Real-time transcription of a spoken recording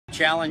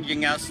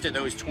challenging us to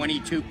those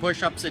 22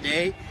 push-ups a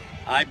day.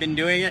 I've been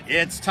doing it.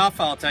 It's tough,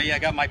 I'll tell you. I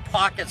got my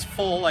pockets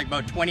full, like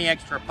about 20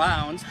 extra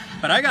pounds,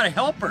 but I got a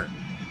helper.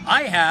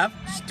 I have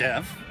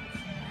Steph,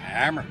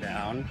 hammer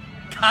down,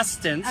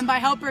 Custance. And by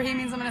helper, he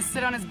means I'm going to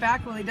sit on his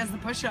back while he does the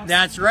push-ups.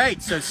 That's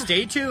right. So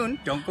stay tuned.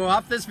 Don't go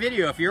off this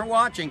video. If you're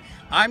watching,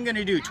 I'm going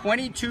to do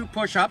 22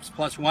 push-ups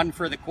plus one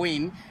for the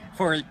queen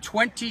for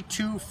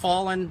 22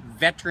 fallen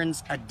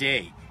veterans a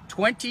day.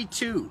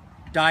 22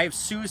 die of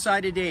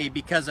suicide a day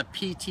because of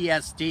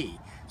PTSD.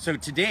 So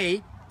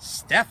today,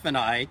 Steph and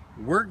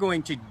we're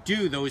going to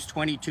do those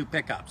 22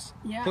 pickups.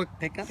 Yeah.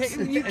 Pickups?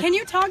 Can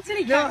you talk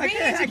today? No, I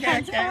can't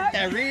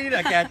read,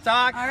 I can't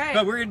talk. All right.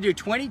 But we're going to do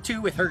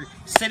 22 with her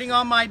sitting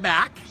on my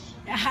back.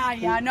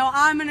 Yeah, no,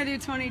 I'm going to do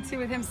 22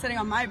 with him sitting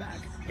on my back.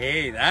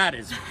 Hey, that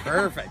is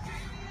perfect.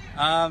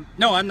 No,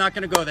 I'm not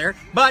going to go there.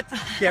 But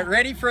get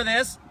ready for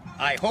this.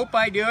 I hope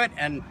I do it.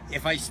 And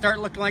if I start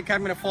looking like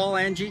I'm going to fall,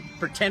 Angie,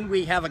 pretend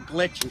we have a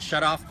glitch and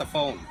shut off the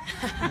phone.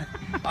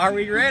 Are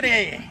we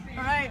ready?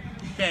 All right.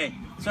 Okay.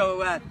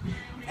 So,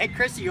 hey,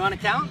 Chrissy, you want to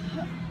count?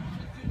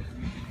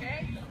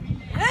 Okay.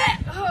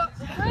 Oh.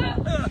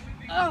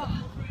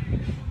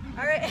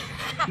 All right.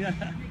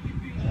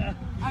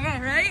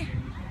 Okay, ready?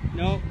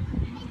 No.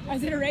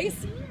 Is it a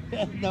race?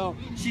 No,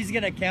 she's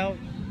going to count.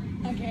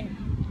 Okay.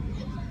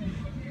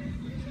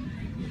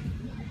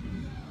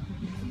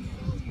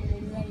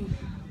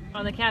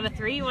 On the count of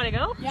 3, you want to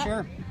go? Yep.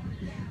 Sure.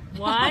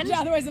 1.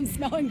 Otherwise, I'm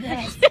smelling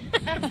grass.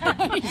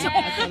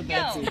 And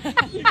go.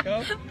 You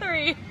go.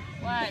 3.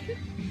 1, 2,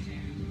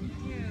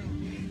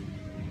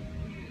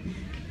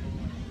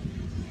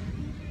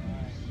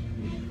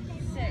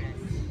 6,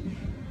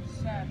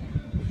 7,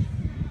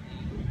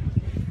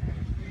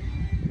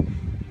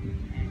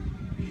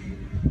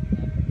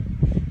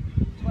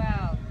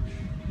 12,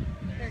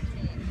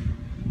 13,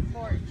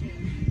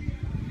 14,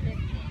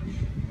 15,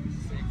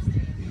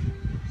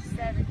 16,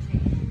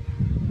 17,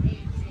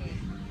 18,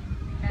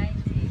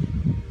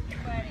 19,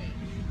 20,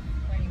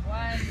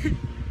 21,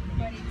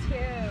 22.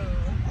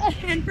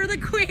 And for the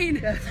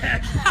queen.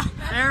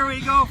 There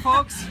we go,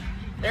 folks.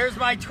 There's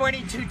my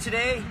 22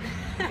 today.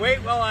 Wait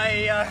while I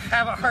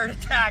have a heart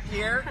attack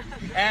here.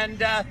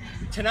 And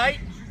tonight,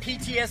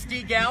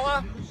 PTSD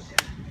Gala,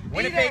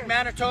 Winnipeg,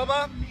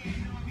 Manitoba,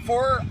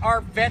 for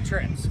our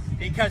veterans.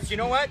 Because you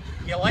know what?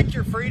 You like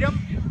your freedom?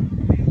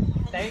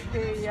 Thank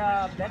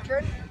the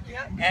veteran.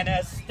 Yep. And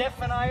as Steph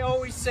and I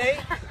always say,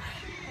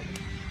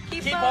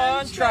 Keep keep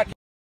on trucking.